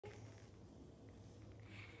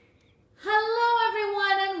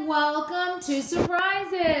to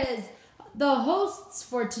surprises. The hosts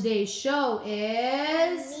for today's show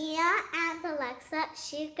is Mia and Alexa.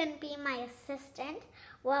 She's going to be my assistant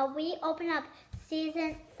while we open up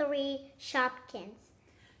Season 3 Shopkins.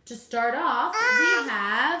 To start off, we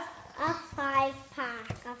have a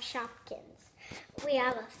 5-pack of Shopkins. We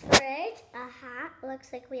have a fridge, a hat,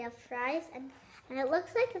 looks like we have fries, and it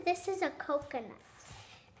looks like this is a coconut.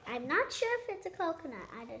 I'm not sure if it's a coconut.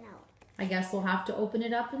 I don't know. I guess we'll have to open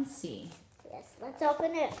it up and see. Yes, let's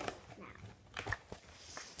open it now.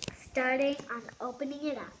 Starting on opening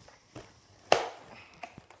it up.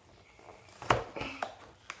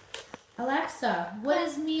 Alexa, what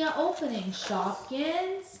is Mia opening?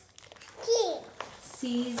 Shopkins?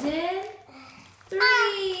 Season 3.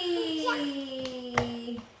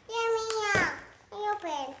 Mia.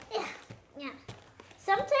 Open. Yeah.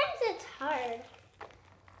 Sometimes it's hard.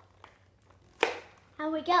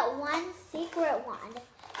 And we got one secret one.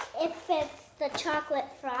 If it's the chocolate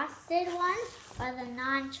frosted one or the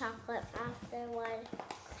non-chocolate frosted one.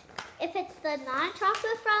 If it's the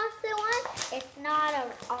non-chocolate frosted one, it's not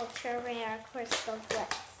an ultra rare crystal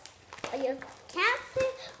bliss. You can't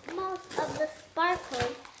see most of the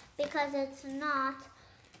sparkles because it's not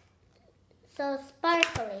so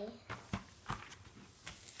sparkly.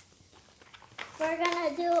 We're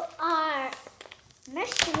gonna do our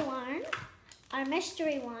mystery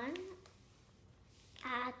one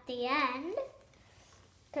at the end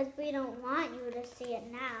because we don't want you to see it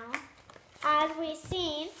now. As we've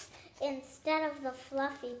seen, instead of the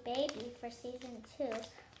fluffy baby for season 2,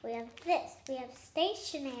 we have this. We have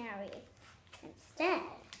stationery instead.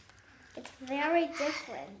 It's very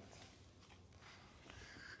different.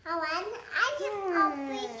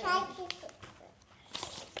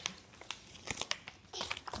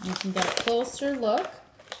 You can get a closer look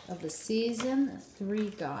of the Season 3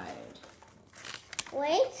 guide.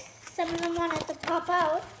 Wait, some of them wanted to pop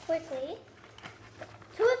out quickly.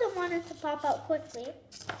 2 of them wanted to pop out quickly.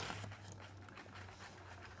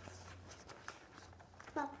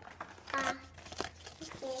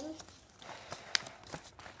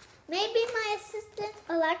 Maybe my assistant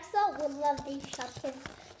Alexa would love these Shopkins.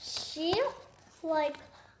 She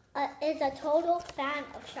is a total fan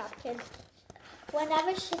of Shopkins.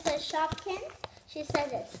 Whenever she says Shopkins, she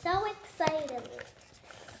says it so excitedly.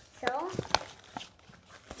 So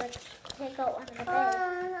let's take out one of the bags.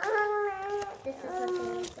 This is what they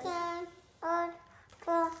look like.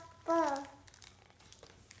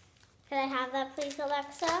 Can I have that, please,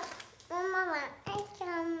 Alexa? Mama, I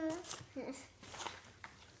can.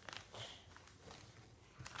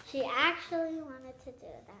 She actually wanted to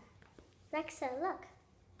do that. Alexa, look.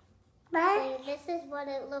 Say, this is what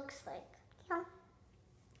it looks like.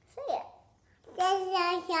 Say it.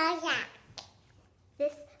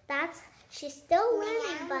 She's still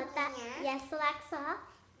learning, but that, yes, Alexa.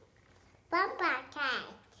 Papa cat.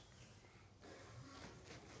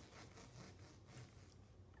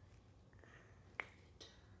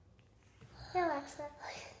 Hey, Alexa.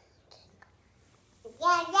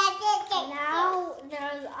 Now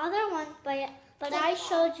there's other ones, but I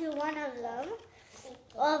showed you one of them,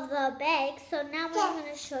 of the bags. So now I'm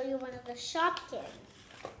going to show you one of the Shopkins.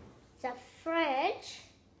 It's a fridge.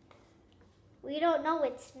 We don't know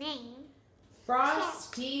its name.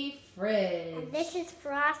 Frosty Fridge. And this is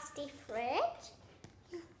Frosty Fridge.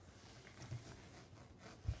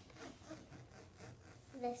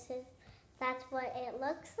 That's what it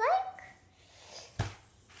looks like.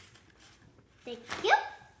 Thank you.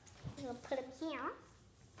 We'll put them here.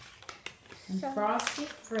 And Frosty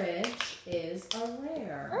Fridge is a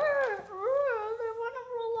rare. They want to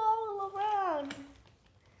roll all around.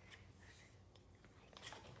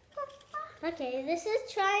 Okay, this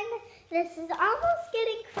is almost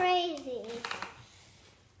getting crazy.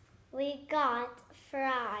 We got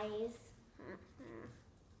fries.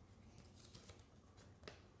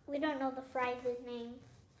 We don't know the fries' name.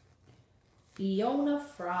 Fiona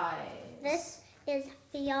Fries. This is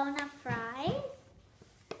Fiona Fry.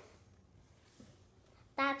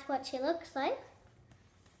 That's what she looks like.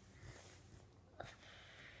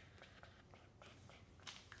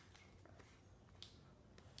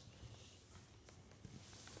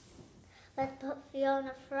 Let's put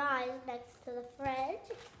Fiona Fries next to the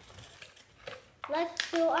fridge.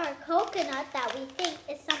 Let's do our coconut that we think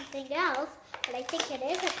is something else, but I think it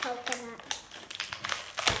is a coconut.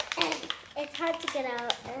 And it's hard to get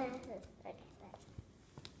out.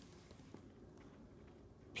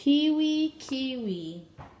 Pee-wee Kiwi.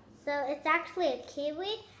 So it's actually a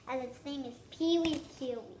kiwi, and its name is Pee-wee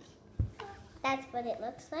Kiwi. That's what it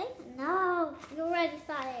looks like. No, you already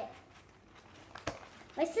saw it.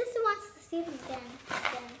 My sister wants to see them again.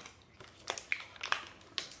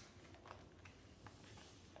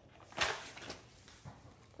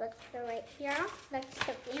 So right here, next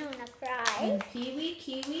to Fiona Fry. And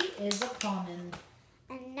Kiwi is a common.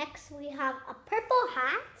 And next we have a purple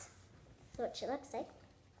hat. That's what she looks like.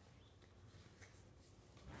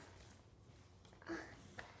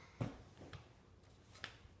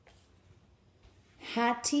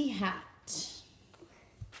 Hattie Hat.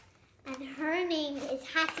 And her name is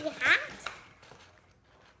Hattie Hat.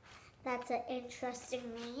 That's an interesting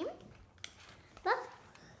name. Look,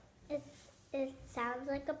 it sounds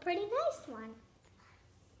like a pretty nice one.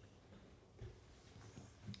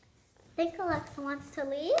 I think Alexa wants to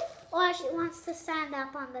leave, or she wants to stand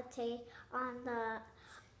up on the thing.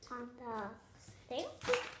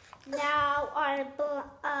 Now our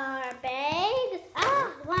bags.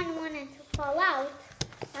 One wanted to fall out.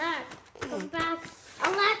 Come back,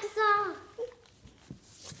 Alexa.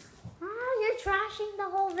 You're trashing the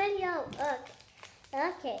whole video.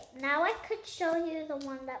 Okay, now I could show you the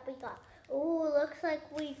one that we got. Ooh, looks like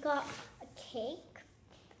we got a cake.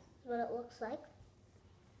 That's what it looks like.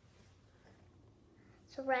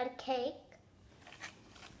 It's a red cake.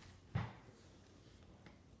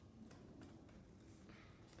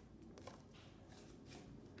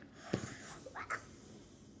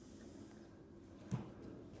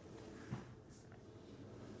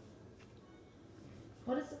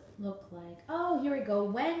 What does it look like? Oh, here we go.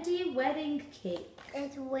 Wendy wedding cake.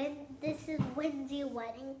 This is Wendy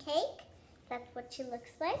wedding cake. That's what she looks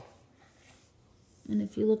like. And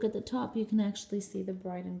if you look at the top, you can actually see the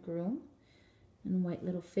bride and groom and white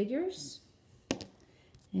little figures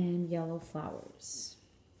and yellow flowers.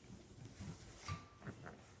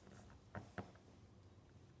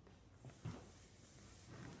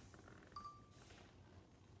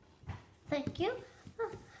 Thank you.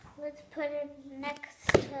 Let's put it next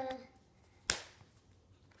to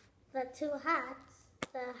the two hats.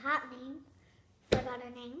 The hat name. Forgot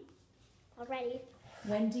her name already.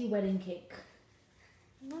 Wendy wedding cake.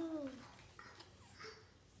 No.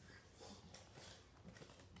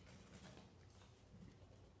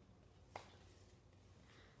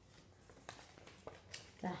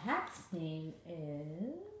 The hat's name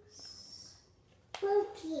is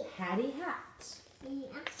Monkey. Hattie Hat. Yeah.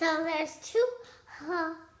 So there's two.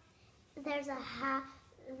 There's a hat.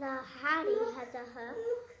 The hattie has a H,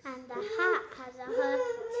 and the hat has a H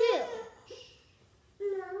too.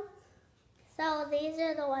 No. So these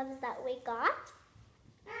are the ones that we got.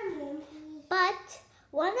 But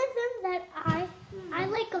one of them that I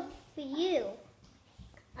like a few.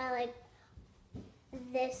 I like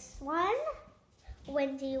this one,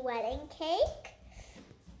 Wendy wedding cake,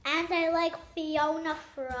 and I like Fiona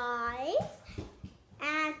Fries,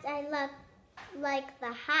 and I like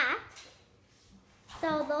the hat.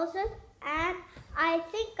 So those are, and I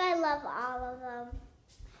think I love all of them.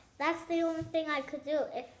 That's the only thing I could do.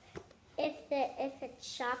 If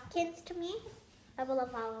it's Shopkins to me, I will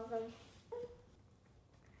love all of them.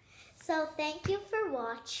 So thank you for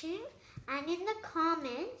watching, and in the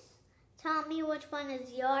comments, tell me which one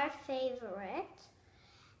is your favorite,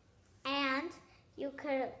 and you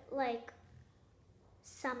could like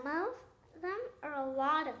some of them or a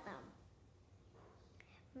lot of them,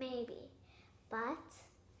 maybe. But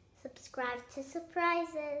subscribe to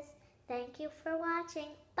surprises. Thank you for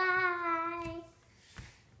watching. Bye.